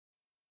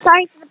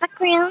Sorry for the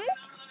background.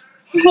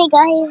 Hey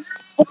guys,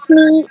 it's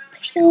me,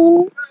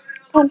 Pasheen,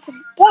 and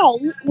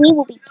today we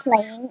will be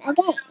playing a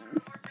game.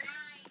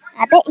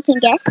 I bet you can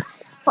guess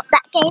what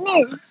that game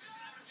is.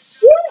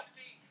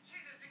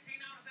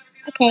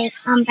 Okay,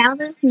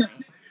 Bowser? No.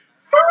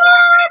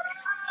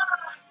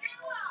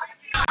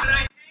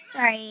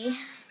 Sorry.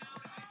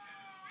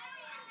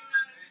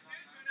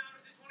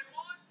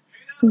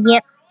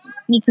 Yep,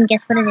 you can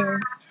guess what it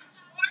is.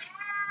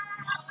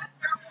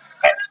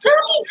 It's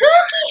Doki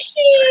Doki shit!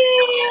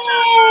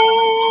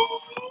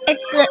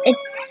 It's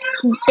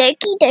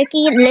Doki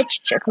Doki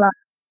Literature Club.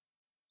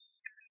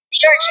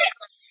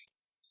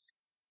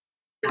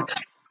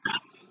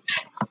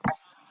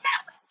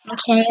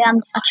 Okay, I'm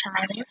a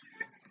child.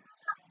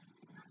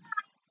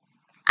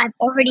 I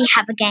already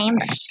have a game,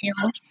 but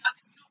still.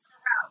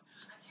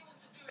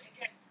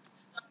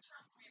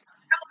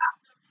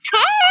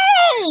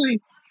 Hey!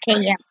 Okay,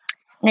 yeah.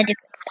 I'm gonna do.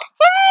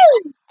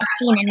 Hey! I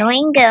see an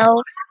annoying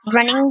girl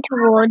running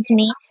towards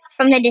me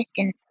from the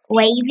distance,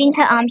 waving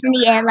her arms in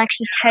the air like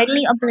she's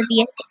totally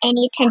oblivious to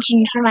any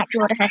attention she might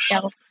draw to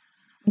herself.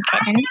 Okay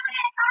then.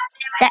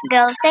 That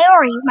girl is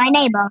Sayori, my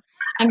neighbor,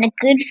 and a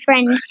good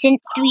friend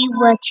since we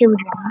were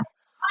children.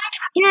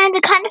 You know,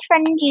 the kind of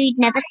friend you'd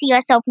never see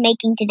yourself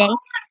making today,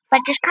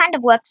 but just kind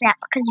of works out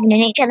because you've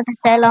known each other for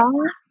so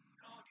long.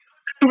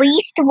 We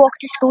used to walk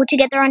to school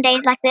together on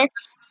days like this.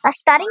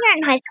 Starting out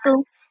in high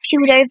school, she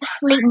would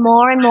oversleep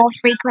more and more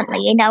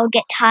frequently, and I would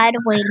get tired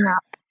of waiting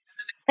up.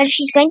 But if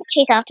she's going to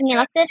chase after me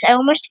like this, I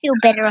almost feel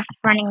better off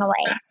running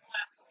away.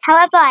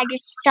 However, I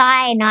just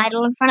sigh and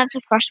idle in front of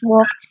the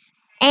crosswalk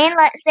and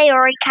let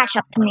Sayori catch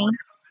up to me.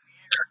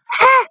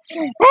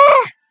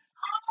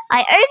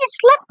 I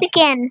overslept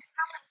again,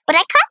 but I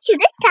caught you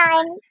this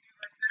time.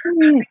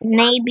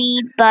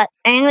 Maybe, but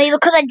only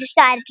because I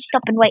decided to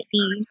stop and wait for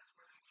you.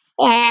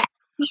 Yeah,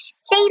 you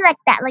say like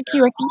that like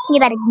you were thinking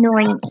about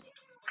ignoring me.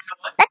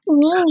 That's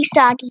mean,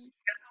 Usagi.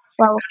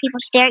 Well, if people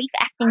stare at you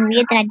for acting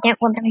weird, then I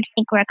don't want them to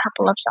think we're a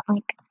couple of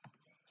something.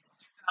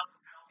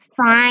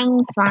 Fine.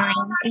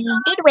 But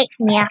you did wait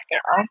for me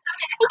after all. I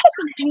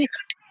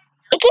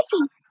guess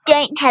you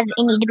don't have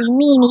any to be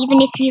mean,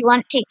 even if you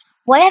want to.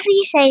 Whatever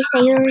you say,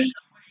 Sayori.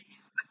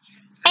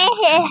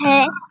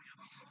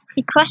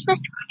 We cross the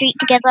street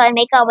together and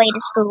make our way to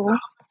school.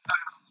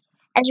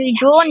 As we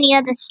draw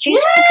near, the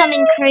streets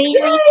becoming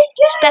crazily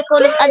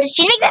speckled with other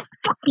students.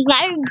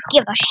 I don't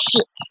give a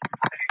shit.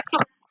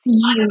 Fuck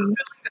you.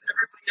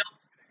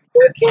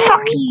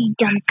 Fuck you,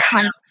 dumb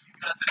cunt.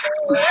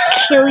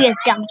 Kill your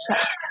dumb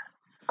self.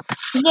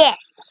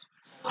 Yes.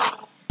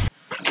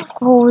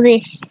 All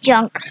this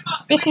junk.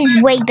 This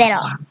is way better.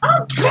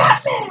 Oh,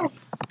 Catman!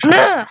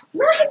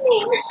 Look at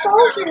me,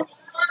 nostalgia.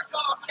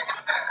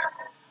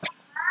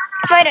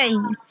 Photos,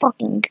 you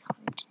fucking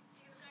cunt.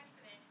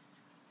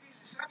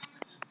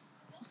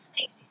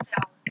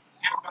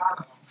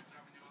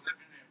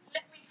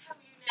 Let me tell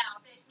you now,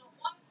 there's not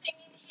one thing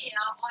in here I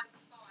would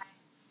buy.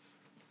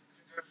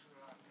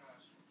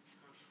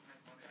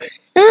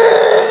 Hey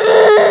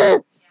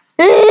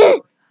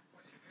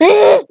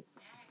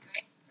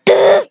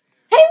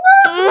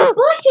look!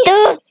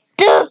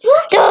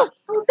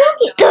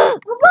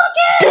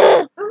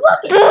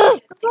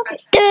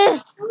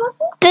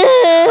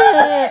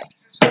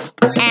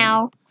 Ow.